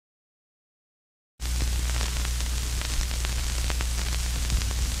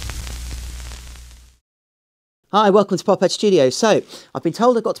Hi, welcome to Podpadstudios. So, I've been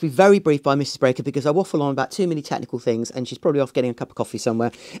told I've got to be very brief by Mrs. Breaker because I waffle on about too many technical things and she's probably off getting a cup of coffee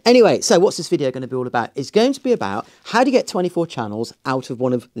somewhere. Anyway, so what's this video going to be all about? It's going to be about how to get 24 channels out of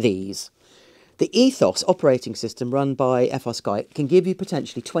one of these. The Ethos operating system run by FRSky can give you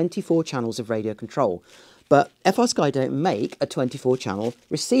potentially 24 channels of radio control. But FRSky don't make a 24 channel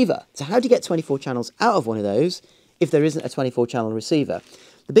receiver. So how do you get 24 channels out of one of those if there isn't a 24 channel receiver?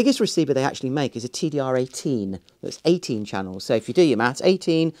 The biggest receiver they actually make is a TDR18, that's 18 channels. So if you do your maths,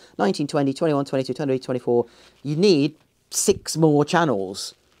 18, 19, 20, 21, 22, 23, 24, you need 6 more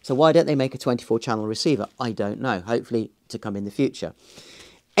channels. So why don't they make a 24 channel receiver? I don't know, hopefully to come in the future.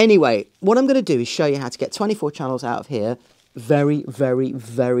 Anyway, what I'm going to do is show you how to get 24 channels out of here very, very,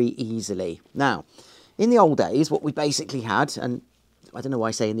 very easily. Now, in the old days, what we basically had, and I don't know why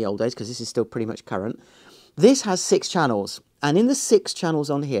I say in the old days because this is still pretty much current, this has 6 channels. And in the 6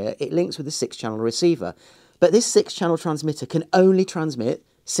 channels on here, it links with the 6-channel receiver. But this 6-channel transmitter can only transmit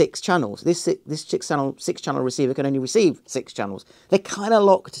 6 channels. This 6-channel receiver can only receive 6 channels. They're kind of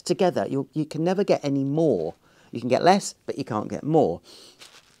locked together. You can never get any more. You can get less, but you can't get more.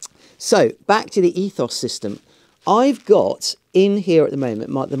 So, back to the Ethos system. I've got in here at the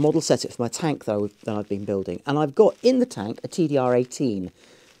moment the model setup for my tank that I've been building. And I've got in the tank a TDR18.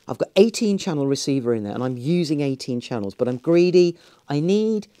 I've got 18 channel receiver in there and I'm using 18 channels, but I'm greedy. I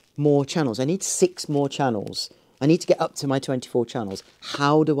need more channels. I need 6 more channels. I need to get up to my 24 channels.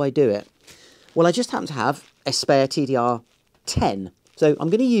 How do I do it? Well, I just happen to have a spare TDR10. So I'm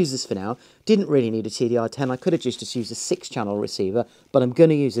going to use this for now. Didn't really need a TDR10. I could have just used a 6-channel receiver, but I'm going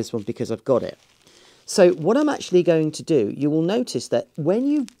to use this one because I've got it. So what I'm actually going to do, you will notice that when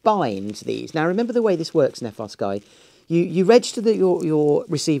you bind these, now remember the way this works in FRSky, you register your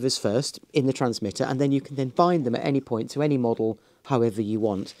receivers first in the transmitter, and then you can then bind them at any point to any model however you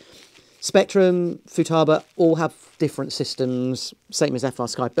want. Spectrum, Futaba all have different systems, same as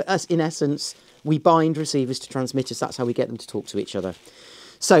FRSky, but in essence, we bind receivers to transmitters. That's how we get them to talk to each other.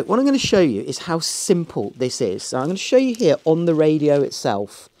 So what I'm going to show you is how simple this is. So I'm going to show you here on the radio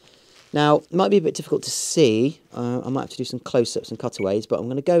itself. Now, it might be a bit difficult to see. I might have to do some close-ups and cutaways, but I'm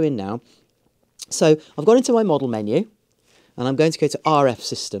going to go in now. So I've gone into my model menu, and I'm going to go to RF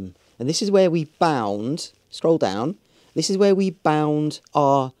system. And this is where we bound, scroll down, this is where we bound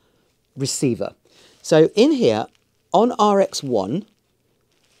our receiver. So in here, on RX1,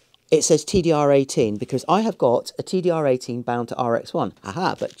 it says TDR18 because I have got a TDR18 bound to RX1.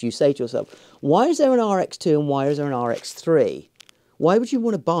 Aha, but you say to yourself, why is there an RX2 and why is there an RX3? Why would you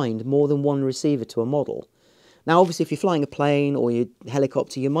want to bind more than one receiver to a model? Now, obviously, if you're flying a plane or you're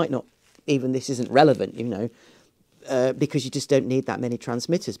helicopter, you might not, even this isn't relevant, you know, because you just don't need that many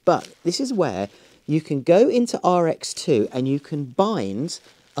transmitters. But this is where you can go into RX2 and you can bind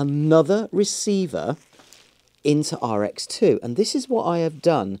another receiver into RX2. And this is what I have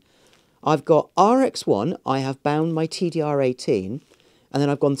done. I've got RX1, I have bound my TDR18, and then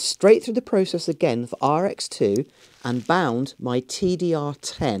I've gone straight through the process again for RX2 and bound my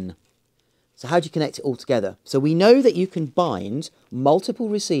TDR10. So how do you connect it all together? So we know that you can bind multiple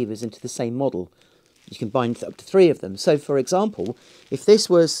receivers into the same model. You can bind up to 3 of them. So for example, if this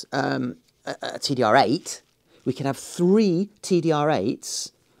was a TDR8, we can have 3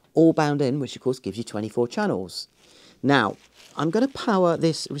 TDR8s all bound in, which of course gives you 24 channels. Now, I'm going to power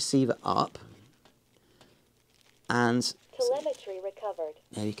this receiver up. And telemetry recovered.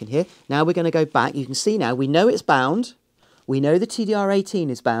 There you can hear. Now we're going to go back. You can see now, we know it's bound. We know the TDR18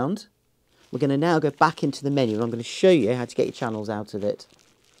 is bound. We're going to now go back into the menu and I'm going to show you how to get your channels out of it.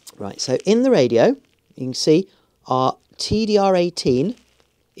 Right, so in the radio, you can see our TDR18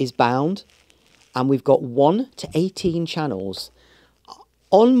 is bound and we've got 1 to 18 channels.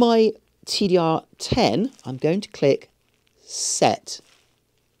 On my TDR10, I'm going to click Set.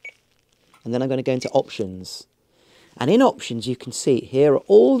 And then I'm going to go into Options. And in Options, you can see here are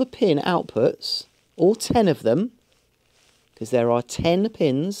all the pin outputs, all 10 of them, because there are 10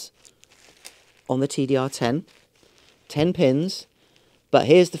 pins on the TDR10, 10 pins, but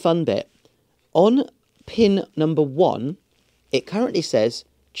here's the fun bit. On pin number 1, it currently says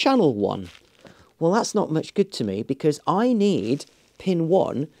channel 1. Well, that's not much good to me because I need pin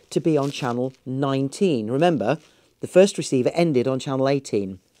 1 to be on channel 19. Remember, the first receiver ended on channel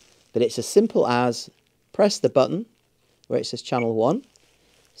 18, but it's as simple as press the button where it says channel 1,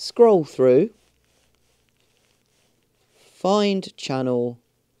 scroll through, find channel,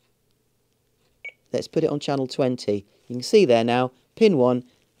 let's put it on channel 20. You can see there now, pin 1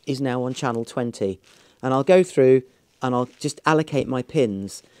 is now on channel 20. And I'll go through and I'll just allocate my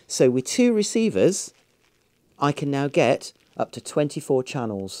pins. So with 2 receivers, I can now get up to 24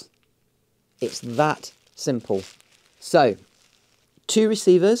 channels. It's that simple. So, 2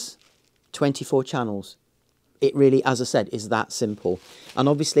 receivers, 24 channels. It really, as I said, is that simple. And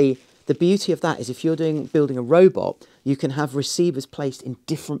obviously, the beauty of that is if you're building a robot, you can have receivers placed in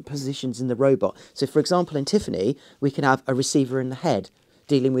different positions in the robot. So, for example, in Tiffany, we can have a receiver in the head,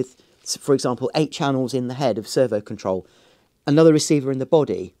 dealing with, for example, 8 channels in the head of servo control, another receiver in the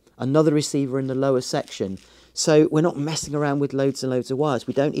body, another receiver in the lower section. So we're not messing around with loads and loads of wires.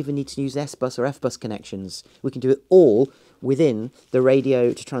 We don't even need to use S-bus or F-bus connections. We can do it all within the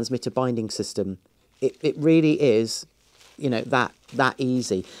radio to transmitter binding system. It really is, you know, that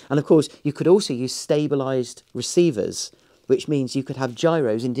easy. And of course, you could also use stabilised receivers, which means you could have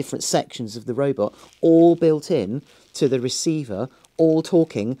gyros in different sections of the robot, all built in to the receiver, all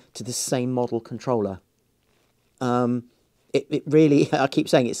talking to the same model controller. It really, I keep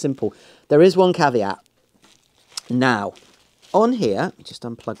saying it's simple. There is one caveat. Now, on here, just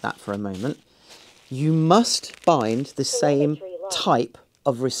unplug that for a moment, you must bind the same type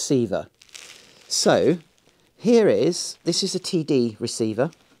of receiver. So, this is a TD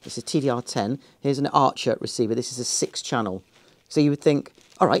receiver, this is a TDR10, here's an Archer receiver, this is a 6-channel. So you would think,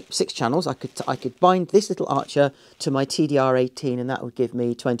 all right, 6 channels, I could bind this little Archer to my TDR18 and that would give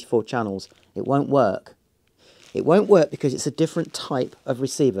me 24 channels. It won't work. It won't work because it's a different type of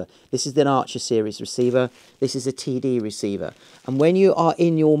receiver. This is an Archer series receiver. This is a TD receiver. And when you are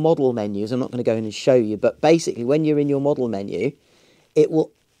in your model menus, I'm not going to go in and show you, but basically when you're in your model menu, it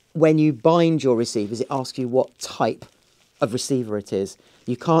will, when you bind your receivers, it asks you what type of receiver it is.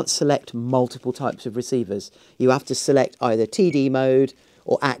 You can't select multiple types of receivers. You have to select either TD mode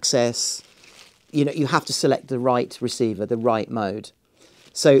or access. You know, you have to select the right receiver, the right mode.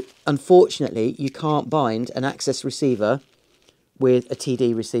 So, unfortunately, you can't bind an access receiver with a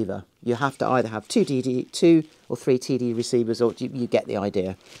TD receiver. You have to either have 2 or 3 TD receivers, or you get the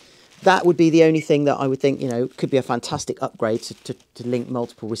idea. That would be the only thing that I would think, you know, could be a fantastic upgrade to link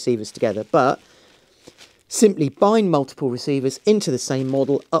multiple receivers together. But simply bind multiple receivers into the same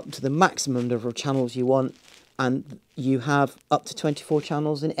model up to the maximum number of channels you want, and you have up to 24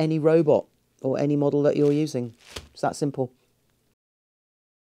 channels in any robot or any model that you're using. It's that simple.